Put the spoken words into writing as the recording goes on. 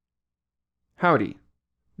Howdy.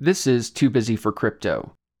 This is Too Busy for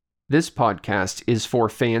Crypto. This podcast is for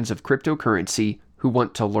fans of cryptocurrency who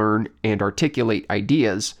want to learn and articulate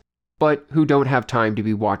ideas, but who don't have time to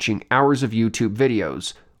be watching hours of YouTube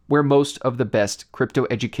videos where most of the best crypto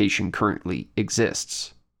education currently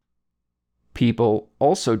exists. People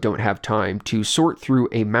also don't have time to sort through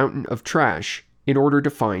a mountain of trash in order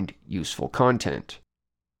to find useful content.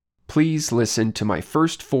 Please listen to my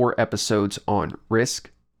first 4 episodes on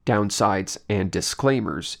risk, downsides, and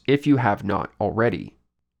disclaimers if you have not already.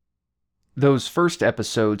 Those first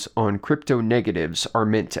episodes on crypto negatives are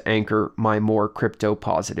meant to anchor my more crypto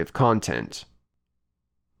positive content.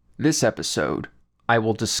 This episode, I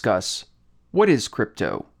will discuss what is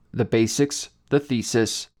crypto, the basics, the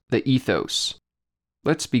thesis, the ethos.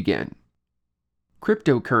 Let's begin.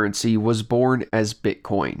 Cryptocurrency was born as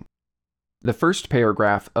Bitcoin. The first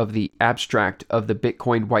paragraph of the abstract of the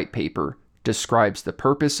Bitcoin white paper describes the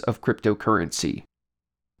purpose of cryptocurrency.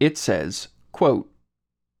 It says, quote,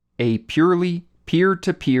 "A purely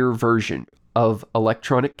peer-to-peer version of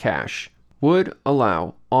electronic cash would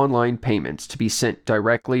allow online payments to be sent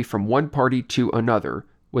directly from one party to another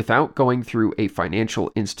without going through a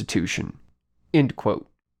financial institution." End quote.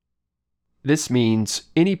 This means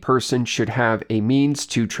any person should have a means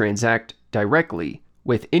to transact directly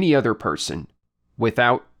with any other person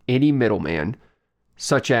without any middleman,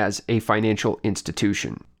 such as a financial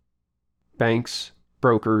institution. Banks,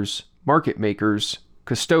 brokers, market makers,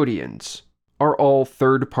 custodians are all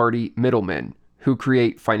third-party middlemen who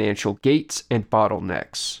create financial gates and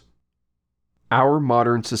bottlenecks. Our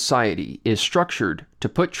modern society is structured to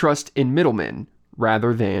put trust in middlemen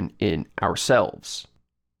rather than in ourselves.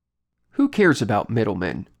 Who cares about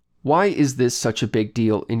middlemen? Why is this such a big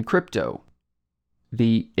deal in crypto?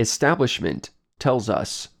 The establishment tells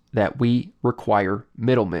us that we require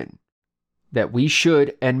middlemen, that we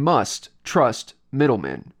should and must trust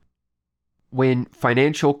middlemen. When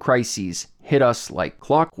financial crises hit us like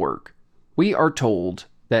clockwork, we are told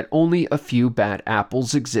that only a few bad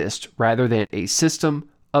apples exist rather than a system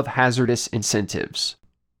of hazardous incentives.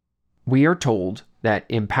 We are told that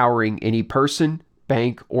empowering any person,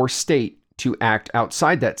 bank, or state to act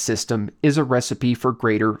outside that system is a recipe for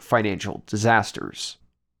greater financial disasters.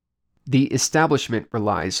 The establishment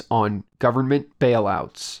relies on government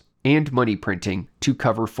bailouts and money printing to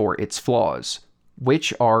cover for its flaws,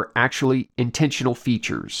 which are actually intentional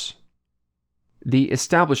features. The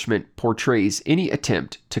establishment portrays any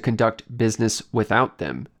attempt to conduct business without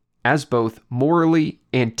them as both morally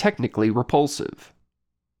and technically repulsive.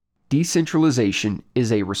 Decentralization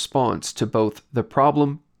is a response to both the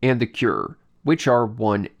problem and the cure, which are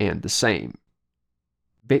one and the same.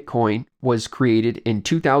 Bitcoin was created in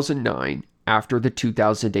 2009 after the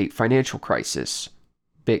 2008 financial crisis.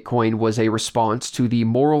 Bitcoin was a response to the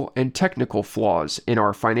moral and technical flaws in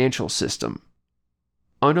our financial system.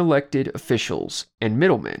 Unelected officials and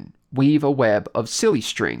middlemen weave a web of silly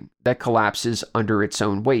string that collapses under its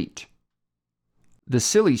own weight. The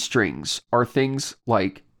silly strings are things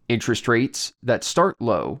like interest rates that start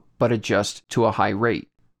low but adjust to a high rate,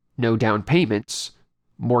 no down payments,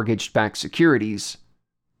 mortgage-backed securities,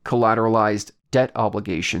 collateralized debt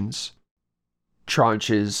obligations,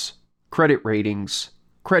 tranches, credit ratings,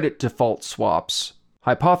 credit default swaps,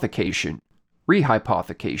 hypothecation,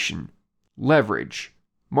 rehypothecation, leverage,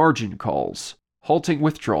 margin calls, halting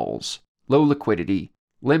withdrawals, low liquidity,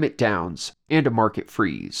 limit downs, and a market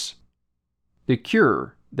freeze. The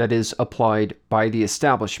cure that is applied by the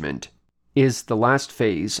establishment is the last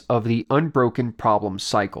phase of the unbroken problem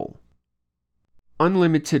cycle.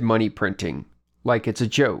 Unlimited money printing, like it's a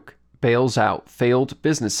joke, bails out failed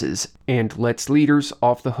businesses and lets leaders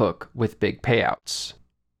off the hook with big payouts.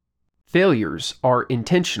 Failures are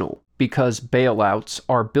intentional because bailouts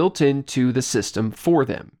are built into the system for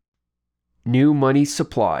them. New money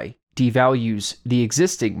supply devalues the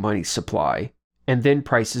existing money supply, and then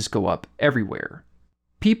prices go up everywhere.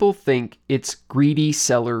 People think it's greedy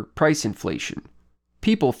seller price inflation.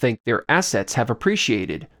 People think their assets have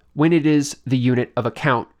appreciated when it is the unit of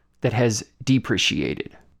account that has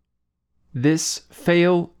depreciated. This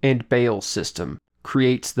fail and bail system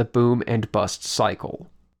creates the boom and bust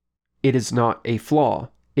cycle. It is not a flaw,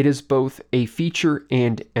 it is both a feature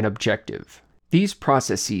and an objective. These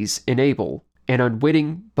processes enable an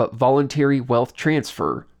unwitting but voluntary wealth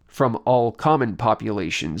transfer from all common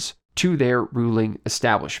populations to their ruling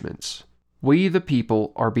establishments. We, the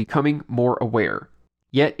people, are becoming more aware,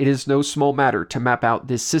 yet it is no small matter to map out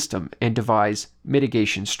this system and devise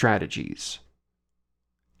mitigation strategies.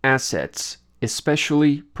 Assets,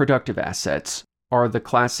 especially productive assets, are the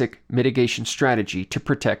classic mitigation strategy to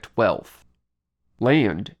protect wealth.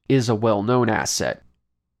 Land is a well-known asset.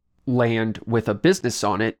 Land with a business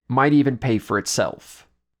on it might even pay for itself.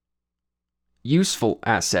 Useful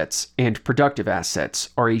assets and productive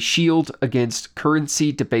assets are a shield against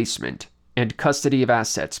currency debasement and custody of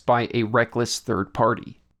assets by a reckless third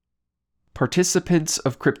party. Participants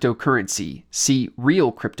of cryptocurrency see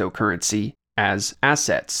real cryptocurrency as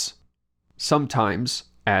assets, sometimes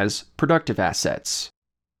as productive assets.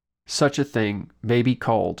 Such a thing may be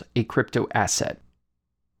called a crypto asset.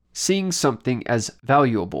 Seeing something as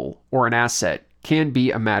valuable or an asset can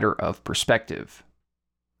be a matter of perspective.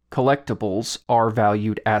 Collectibles are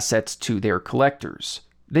valued assets to their collectors.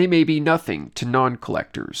 They may be nothing to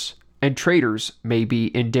non-collectors, and traders may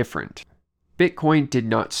be indifferent. Bitcoin did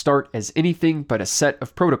not start as anything but a set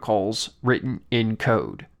of protocols written in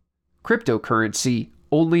code. Cryptocurrency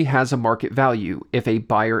only has a market value if a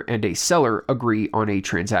buyer and a seller agree on a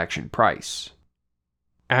transaction price.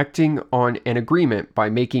 Acting on an agreement by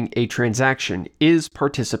making a transaction is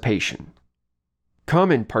participation.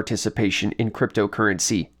 Common participation in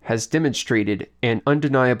cryptocurrency has demonstrated an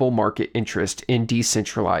undeniable market interest in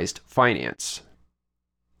decentralized finance.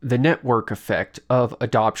 The network effect of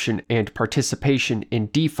adoption and participation in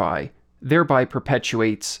DeFi thereby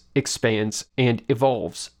perpetuates, expands, and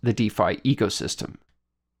evolves the DeFi ecosystem.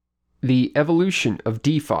 The evolution of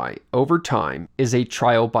DeFi over time is a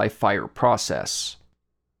trial-by-fire process.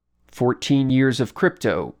 14 years of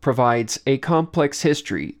crypto provides a complex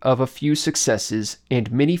history of a few successes and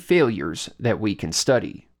many failures that we can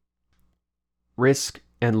study. Risk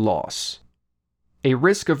and loss. A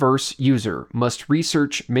risk-averse user must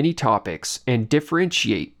research many topics and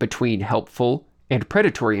differentiate between helpful and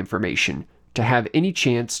predatory information to have any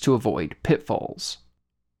chance to avoid pitfalls.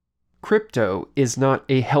 Crypto is not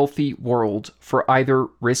a healthy world for either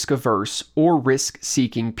risk-averse or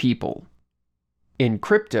risk-seeking people. In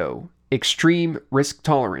crypto, extreme risk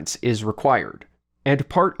tolerance is required, and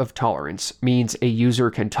part of tolerance means a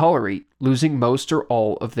user can tolerate losing most or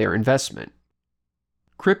all of their investment.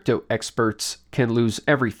 Crypto experts can lose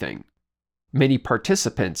everything. Many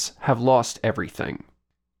participants have lost everything.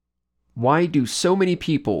 Why do so many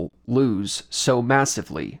people lose so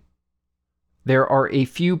massively? There are a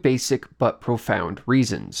few basic but profound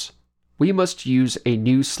reasons. We must use a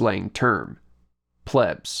new slang term: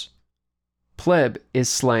 plebs. Pleb is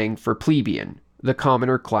slang for plebeian, the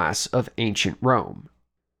commoner class of ancient Rome.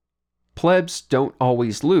 Plebs don't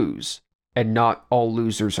always lose, and not all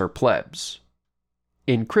losers are plebs.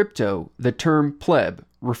 In crypto, the term pleb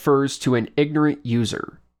refers to an ignorant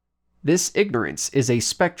user. This ignorance is a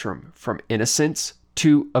spectrum from innocence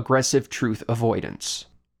to aggressive truth avoidance.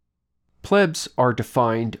 Plebs are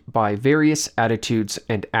defined by various attitudes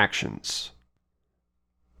and actions.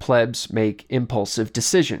 Plebs make impulsive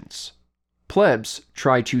decisions. Plebs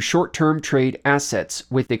try to short-term trade assets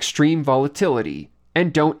with extreme volatility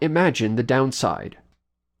and don't imagine the downside.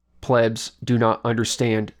 Plebs do not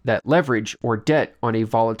understand that leverage or debt on a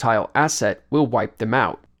volatile asset will wipe them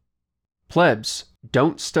out. Plebs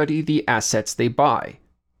don't study the assets they buy.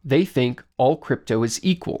 They think all crypto is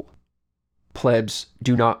equal. Plebs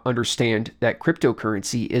do not understand that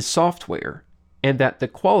cryptocurrency is software and that the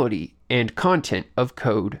quality and content of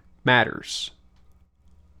code matters.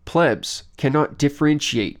 Plebs cannot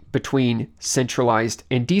differentiate between centralized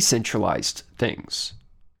and decentralized things.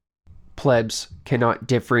 Plebs cannot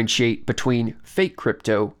differentiate between fake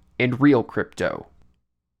crypto and real crypto.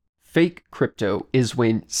 Fake crypto is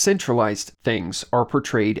when centralized things are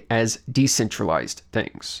portrayed as decentralized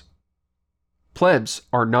things. Plebs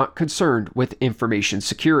are not concerned with information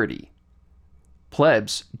security.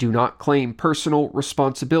 Plebs do not claim personal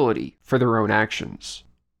responsibility for their own actions.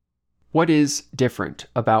 What is different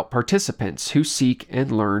about participants who seek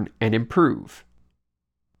and learn and improve?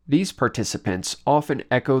 These participants often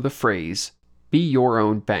echo the phrase, "be your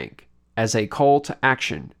own bank," as a call to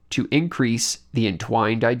action to increase the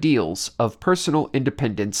entwined ideals of personal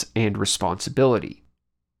independence and responsibility.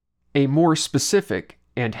 A more specific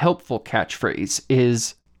and helpful catchphrase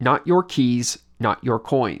is, "not your keys, not your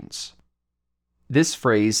coins." This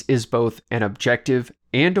phrase is both an objective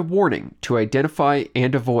and a warning to identify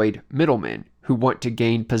and avoid middlemen who want to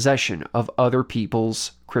gain possession of other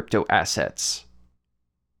people's crypto assets.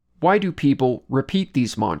 Why do people repeat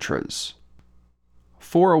these mantras?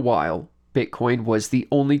 For a while, Bitcoin was the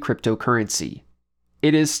only cryptocurrency.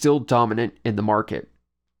 It is still dominant in the market.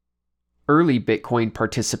 Early Bitcoin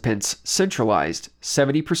participants centralized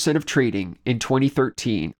 70% of trading in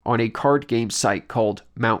 2013 on a card game site called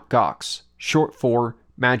Mt. Gox, short for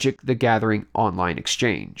Magic the Gathering Online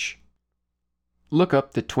Exchange. Look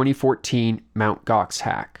up the 2014 Mt. Gox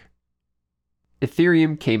hack.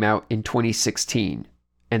 Ethereum came out in 2016,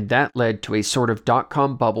 and that led to a sort of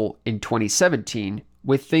dot-com bubble in 2017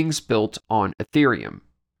 with things built on Ethereum.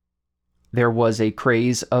 There was a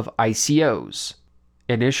craze of ICOs,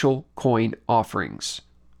 initial coin offerings,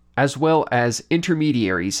 as well as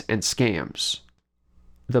intermediaries and scams.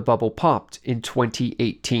 The bubble popped in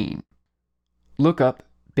 2018. Look up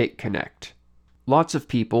BitConnect. Lots of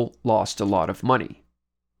people lost a lot of money.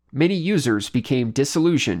 Many users became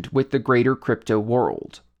disillusioned with the greater crypto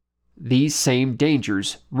world. These same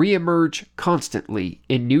dangers reemerge constantly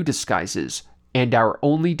in new disguises, and our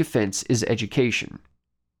only defense is education.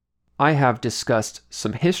 I have discussed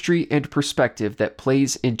some history and perspective that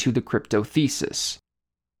plays into the crypto thesis.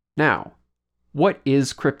 Now, what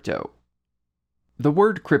is crypto? The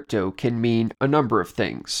word crypto can mean a number of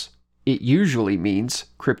things. It usually means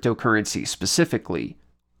cryptocurrency specifically,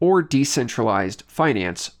 or decentralized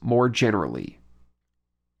finance more generally.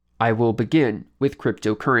 I will begin with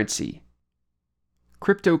cryptocurrency.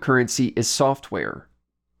 Cryptocurrency is software.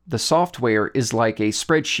 The software is like a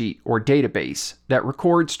spreadsheet or database that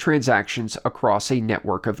records transactions across a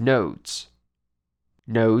network of nodes.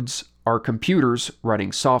 Nodes are computers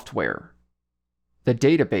running software. The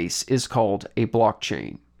database is called a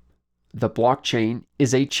blockchain. The blockchain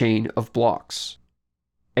is a chain of blocks.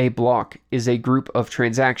 A block is a group of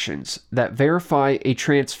transactions that verify a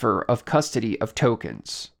transfer of custody of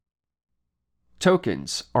tokens.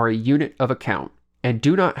 Tokens are a unit of account and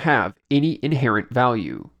do not have any inherent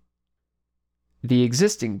value. The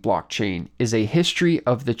existing blockchain is a history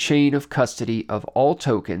of the chain of custody of all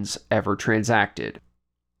tokens ever transacted.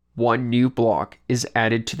 One new block is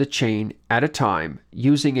added to the chain at a time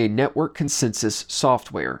using a network consensus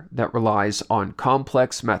software that relies on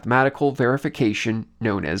complex mathematical verification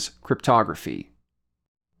known as cryptography.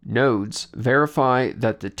 Nodes verify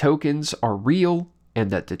that the tokens are real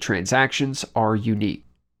and that the transactions are unique.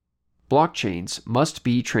 Blockchains must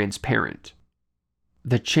be transparent.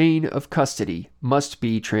 The chain of custody must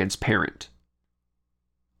be transparent.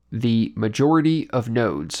 The majority of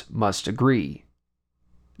nodes must agree.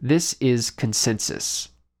 This is consensus.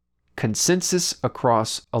 Consensus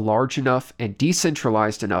across a large enough and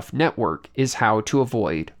decentralized enough network is how to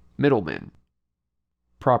avoid middlemen.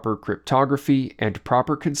 Proper cryptography and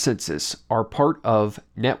proper consensus are part of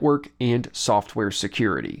network and software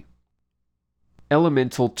security.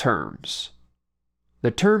 Elemental terms. The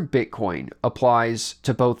term Bitcoin applies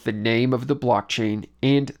to both the name of the blockchain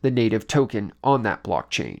and the native token on that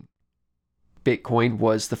blockchain. Bitcoin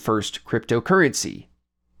was the first cryptocurrency.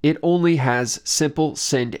 It only has simple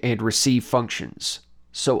send and receive functions,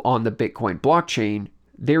 so on the Bitcoin blockchain,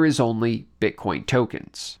 there is only Bitcoin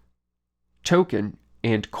tokens. Token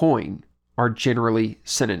and coin are generally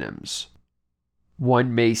synonyms.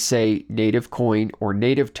 One may say native coin or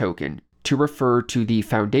native token to refer to the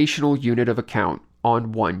foundational unit of account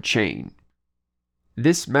on one chain.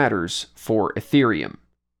 This matters for Ethereum.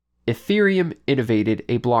 Ethereum innovated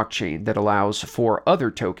a blockchain that allows for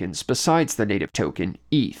other tokens besides the native token,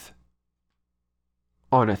 ETH.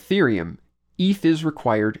 On Ethereum, ETH is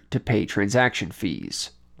required to pay transaction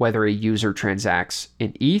fees, whether a user transacts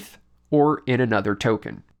in ETH or in another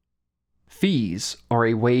token. Fees are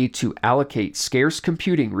a way to allocate scarce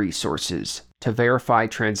computing resources to verify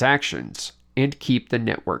transactions and keep the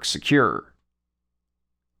network secure.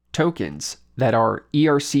 Tokens that are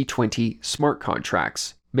ERC20 smart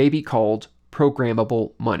contracts may be called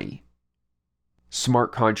programmable money.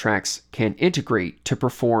 Smart contracts can integrate to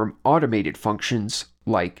perform automated functions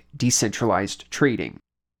like decentralized trading.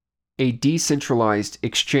 A decentralized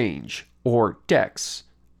exchange, or DEX,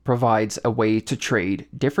 provides a way to trade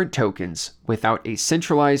different tokens without a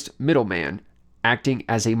centralized middleman acting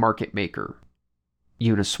as a market maker.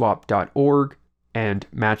 Uniswap.org and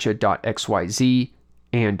Matcha.xyz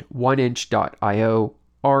and OneInch.io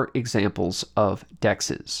are examples of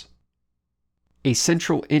DEXs. A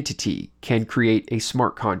central entity can create a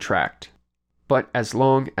smart contract, but as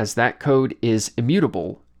long as that code is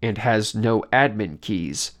immutable and has no admin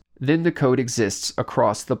keys, then the code exists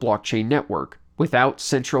across the blockchain network without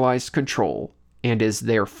centralized control and is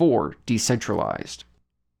therefore decentralized.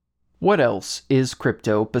 What else is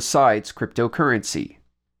crypto besides cryptocurrency?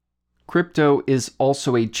 Crypto is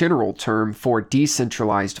also a general term for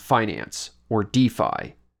decentralized finance, or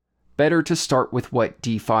DeFi. Better to start with what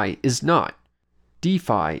DeFi is not.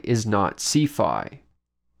 DeFi is not CeFi.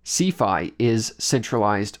 CeFi is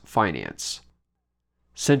centralized finance.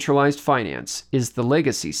 Centralized finance is the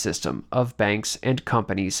legacy system of banks and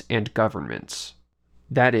companies and governments.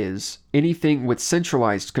 That is, anything with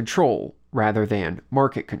centralized control rather than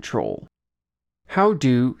market control. How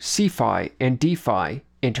do CeFi and DeFi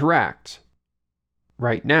interact?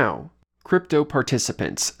 Right now, crypto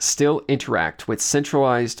participants still interact with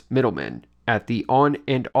centralized middlemen at the on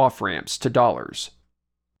and off ramps to dollars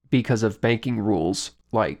because of banking rules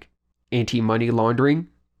like anti-money laundering,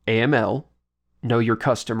 AML, Know Your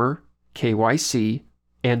Customer, KYC,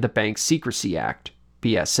 and the Bank Secrecy Act,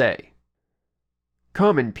 BSA.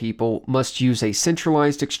 Common people must use a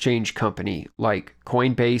centralized exchange company like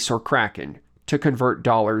Coinbase or Kraken to convert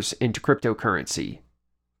dollars into cryptocurrency.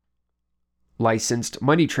 Licensed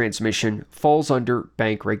money transmission falls under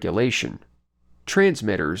bank regulation.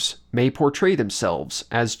 Transmitters may portray themselves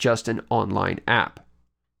as just an online app.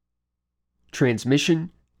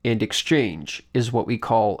 Transmission and exchange is what we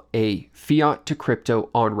call a fiat to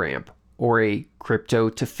crypto on-ramp or a crypto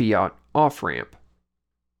to fiat off-ramp.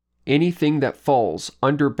 Anything that falls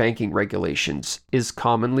under banking regulations is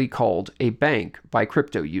commonly called a bank by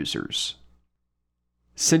crypto users.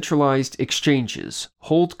 Centralized exchanges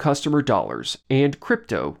hold customer dollars and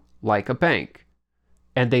crypto like a bank,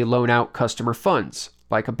 and they loan out customer funds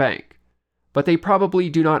like a bank, but they probably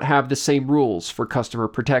do not have the same rules for customer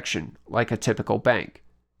protection like a typical bank,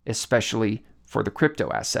 especially for the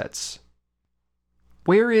crypto assets.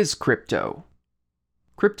 Where is crypto?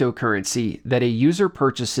 Cryptocurrency that a user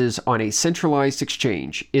purchases on a centralized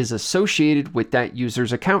exchange is associated with that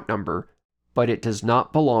user's account number, but it does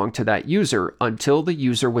not belong to that user until the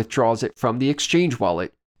user withdraws it from the exchange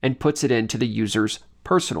wallet and puts it into the user's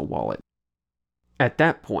personal wallet. At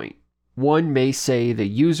that point, one may say the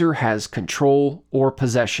user has control or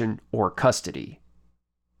possession or custody.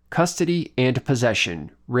 Custody and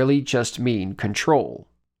possession really just mean control.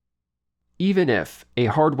 Even if a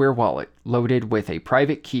hardware wallet loaded with a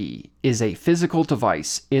private key is a physical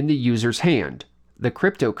device in the user's hand, the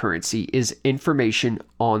cryptocurrency is information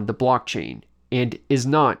on the blockchain and is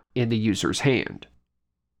not in the user's hand.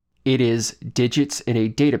 It is digits in a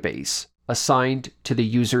database assigned to the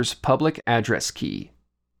user's public address key.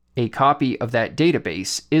 A copy of that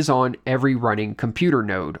database is on every running computer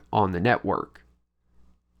node on the network.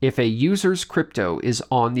 If a user's crypto is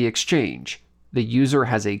on the exchange, the user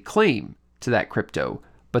has a claim to that crypto,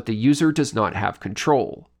 but the user does not have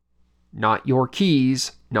control. Not your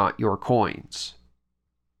keys, not your coins.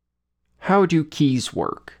 How do keys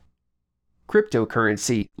work?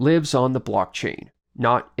 Cryptocurrency lives on the blockchain,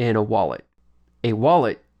 not in a wallet. A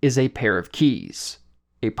wallet is a pair of keys,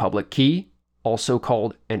 a public key, also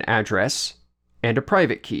called an address, and a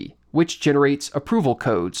private key, which generates approval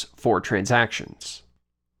codes for transactions.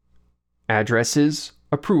 Addresses,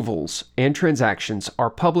 approvals, and transactions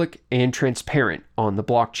are public and transparent on the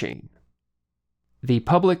blockchain. The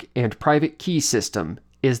public and private key system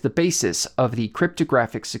is the basis of the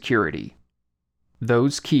cryptographic security.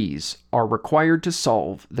 Those keys are required to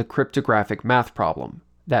solve the cryptographic math problem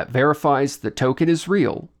that verifies the token is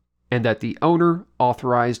real and that the owner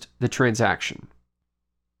authorized the transaction.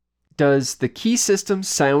 Does the key system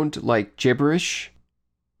sound like gibberish?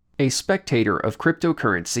 A spectator of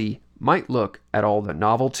cryptocurrency might look at all the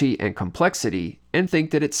novelty and complexity and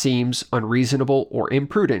think that it seems unreasonable or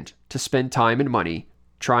imprudent to spend time and money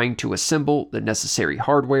trying to assemble the necessary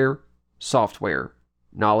hardware, software,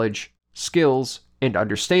 knowledge, skills, and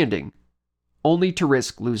understanding, only to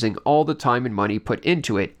risk losing all the time and money put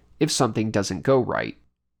into it if something doesn't go right.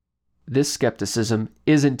 This skepticism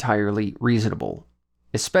is entirely reasonable,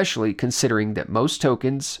 especially considering that most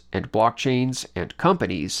tokens and blockchains and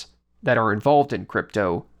companies that are involved in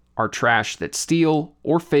crypto are trash that steal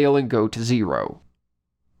or fail and go to zero.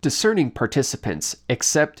 Discerning participants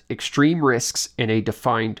accept extreme risks in a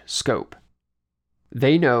defined scope.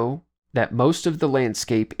 They know that most of the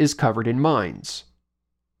landscape is covered in mines.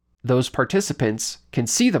 Those participants can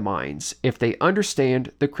see the mines if they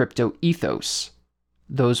understand the crypto ethos.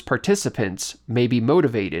 Those participants may be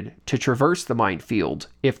motivated to traverse the minefield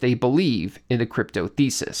if they believe in the crypto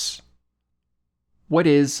thesis. What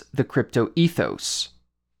is the crypto ethos?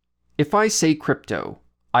 If I say crypto,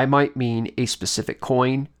 I might mean a specific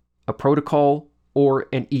coin, a protocol, or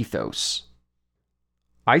an ethos.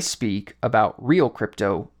 I speak about real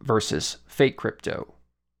crypto versus fake crypto.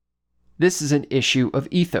 This is an issue of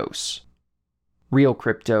ethos. Real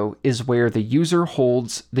crypto is where the user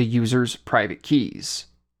holds the user's private keys,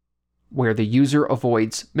 where the user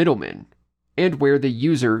avoids middlemen, and where the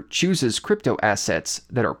user chooses crypto assets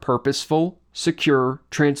that are purposeful, secure,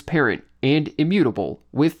 transparent, and immutable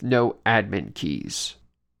with no admin keys.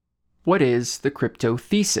 What is the crypto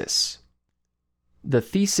thesis? The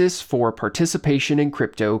thesis for participation in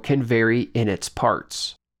crypto can vary in its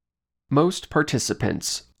parts. Most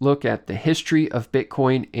participants look at the history of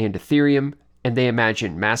Bitcoin and Ethereum, and they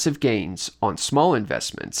imagine massive gains on small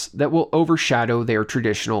investments that will overshadow their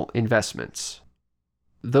traditional investments.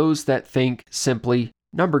 those that think simply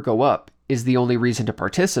number go up is the only reason to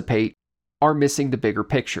participate are missing the bigger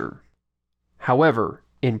picture. However,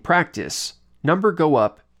 in practice, number go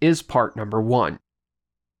up is part number one.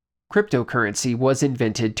 Cryptocurrency was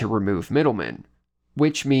invented to remove middlemen,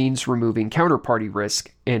 which means removing counterparty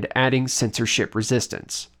risk and adding censorship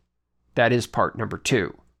resistance. That is part number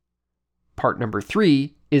two. Part number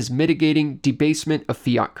three is mitigating debasement of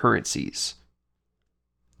fiat currencies.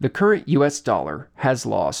 The current US dollar has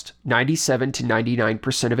lost 97 to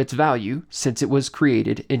 99% of its value since it was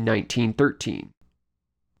created in 1913.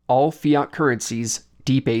 All fiat currencies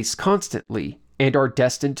debase constantly and are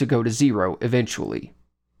destined to go to zero eventually.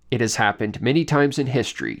 It has happened many times in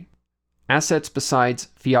history. Assets besides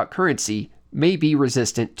fiat currency may be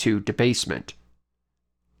resistant to debasement.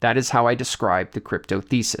 That is how I describe the crypto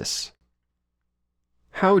thesis.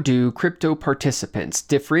 How do crypto participants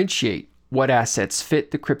differentiate what assets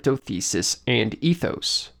fit the crypto thesis and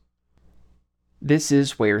ethos? This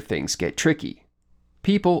is where things get tricky.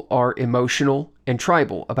 People are emotional and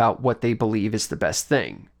tribal about what they believe is the best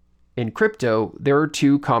thing. In crypto, there are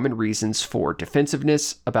two common reasons for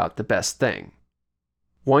defensiveness about the best thing.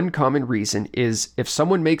 One common reason is if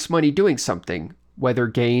someone makes money doing something, whether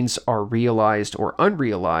gains are realized or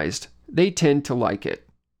unrealized, they tend to like it.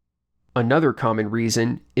 Another common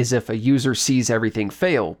reason is if a user sees everything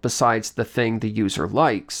fail besides the thing the user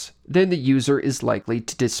likes, then the user is likely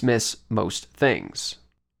to dismiss most things.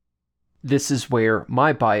 This is where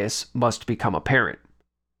my bias must become apparent.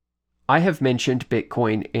 I have mentioned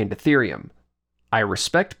Bitcoin and Ethereum. I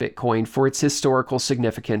respect Bitcoin for its historical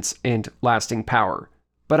significance and lasting power,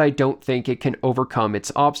 but I don't think it can overcome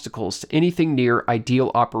its obstacles to anything near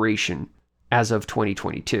ideal operation as of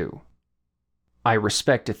 2022. I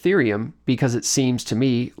respect Ethereum because it seems to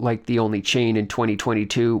me like the only chain in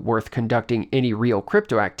 2022 worth conducting any real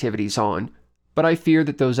crypto activities on, but I fear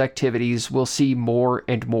that those activities will see more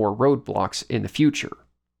and more roadblocks in the future.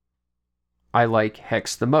 I like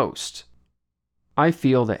Hex the most. I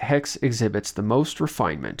feel that Hex exhibits the most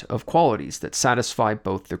refinement of qualities that satisfy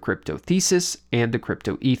both the crypto thesis and the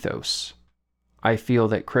crypto ethos. I feel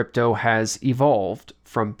that crypto has evolved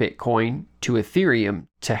from Bitcoin to Ethereum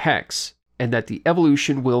to Hex, and that the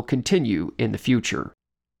evolution will continue in the future.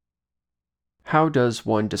 How does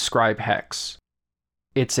one describe Hex?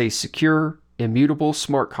 It's a secure, immutable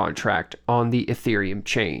smart contract on the Ethereum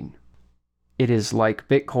chain. It is like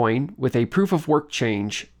Bitcoin with a proof-of-work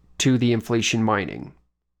change to the inflation mining.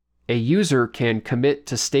 A user can commit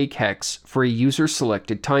to stake Hex for a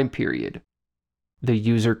user-selected time period. The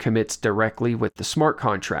user commits directly with the smart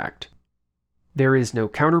contract. There is no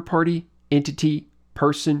counterparty, entity,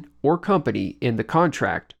 person, or company in the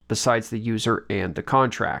contract besides the user and the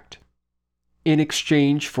contract. In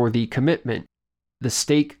exchange for the commitment, the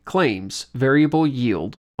stake claims variable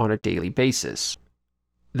yield on a daily basis.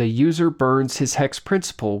 The user burns his Hex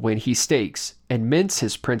principal when he stakes and mints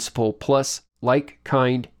his principal plus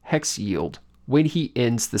like-kind Hex yield when he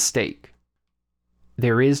ends the stake.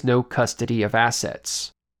 There is no custody of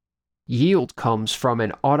assets. Yield comes from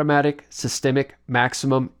an automatic systemic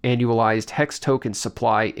maximum annualized Hex token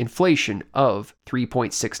supply inflation of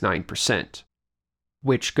 3.69%,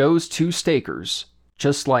 which goes to stakers,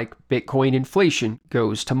 just like Bitcoin inflation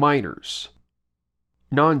goes to miners.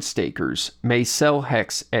 Non-stakers may sell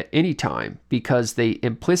Hex at any time because they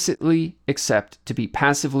implicitly accept to be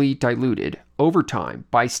passively diluted over time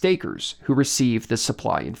by stakers who receive the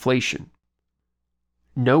supply inflation.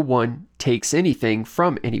 No one takes anything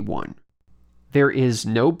from anyone. There is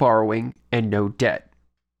no borrowing and no debt.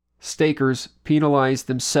 Stakers penalize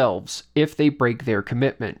themselves if they break their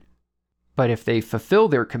commitment, but if they fulfill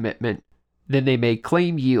their commitment, then they may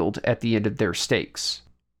claim yield at the end of their stakes.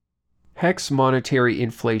 Hex monetary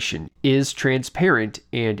inflation is transparent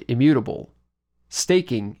and immutable.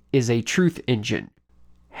 Staking is a truth engine.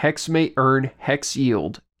 Hex may earn Hex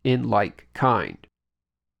yield in like kind.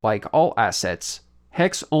 Like all assets,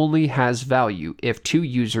 Hex only has value if two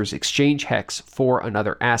users exchange Hex for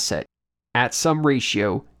another asset at some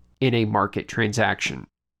ratio in a market transaction.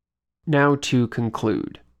 Now to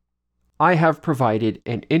conclude. I have provided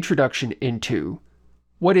an introduction into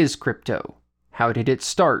what is crypto? How did it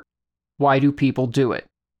start? Why do people do it?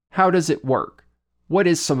 How does it work? What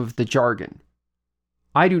is some of the jargon?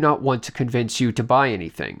 I do not want to convince you to buy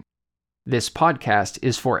anything. This podcast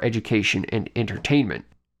is for education and entertainment.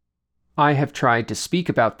 I have tried to speak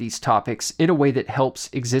about these topics in a way that helps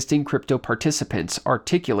existing crypto participants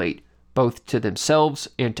articulate, both to themselves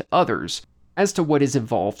and to others, as to what is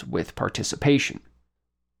involved with participation.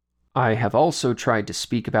 I have also tried to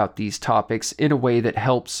speak about these topics in a way that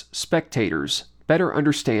helps spectators better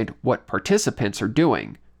understand what participants are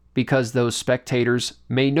doing, because those spectators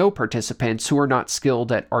may know participants who are not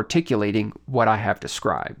skilled at articulating what I have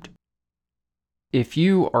described. If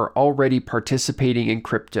you are already participating in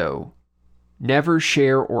crypto, never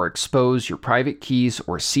share or expose your private keys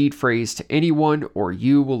or seed phrase to anyone, or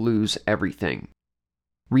you will lose everything.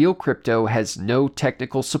 Real crypto has no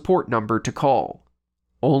technical support number to call.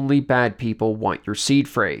 Only bad people want your seed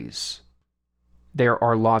phrase. There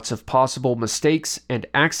are lots of possible mistakes and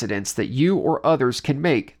accidents that you or others can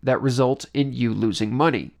make that result in you losing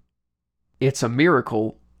money. It's a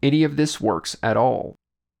miracle any of this works at all.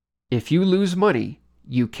 If you lose money,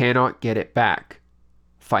 you cannot get it back.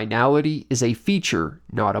 Finality is a feature,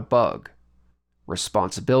 not a bug.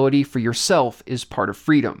 Responsibility for yourself is part of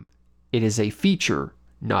freedom. It is a feature,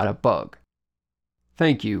 not a bug.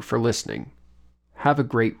 Thank you for listening. Have a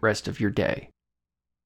great rest of your day.